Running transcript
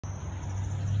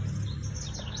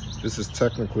This is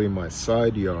technically my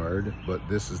side yard, but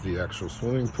this is the actual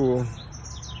swimming pool.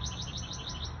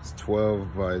 It's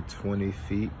 12 by 20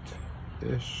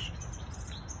 feet-ish.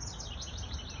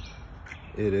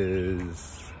 It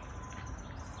is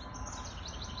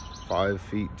 5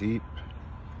 feet deep.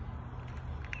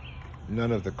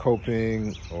 None of the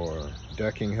coping or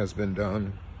decking has been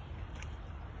done.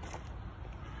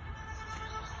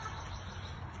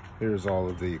 Here's all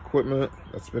of the equipment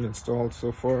that's been installed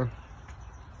so far.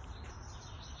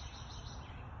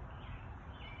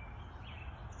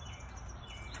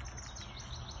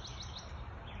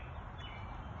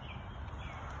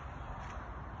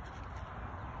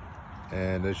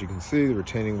 And as you can see, the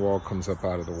retaining wall comes up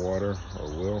out of the water, or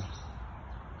will,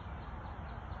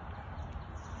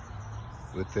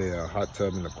 with a hot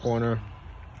tub in the corner.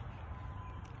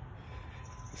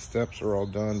 The steps are all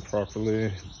done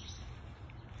properly.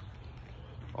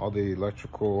 All the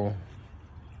electrical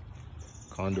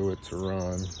conduits are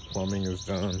run, plumbing is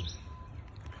done.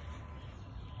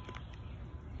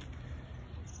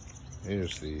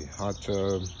 Here's the hot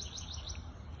tub,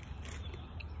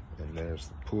 and there's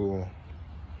the pool.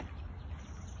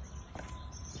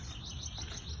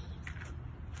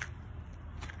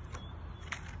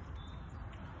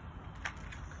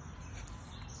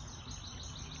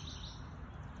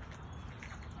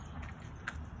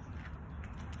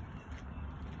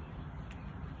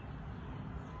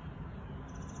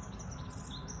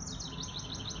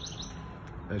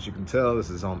 As you can tell, this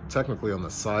is technically on the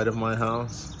side of my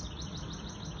house,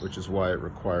 which is why it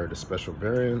required a special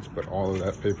variance, but all of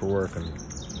that paperwork and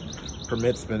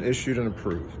permits been issued and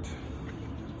approved.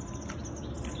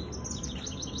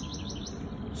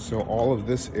 So all of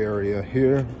this area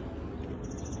here,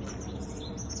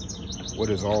 what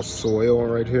is all soil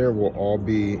right here, will all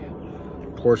be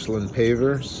porcelain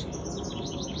pavers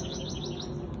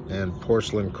and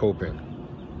porcelain coping,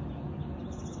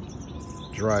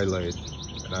 dry laid.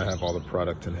 And I have all the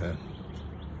product in hand.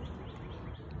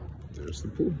 There's the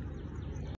pool.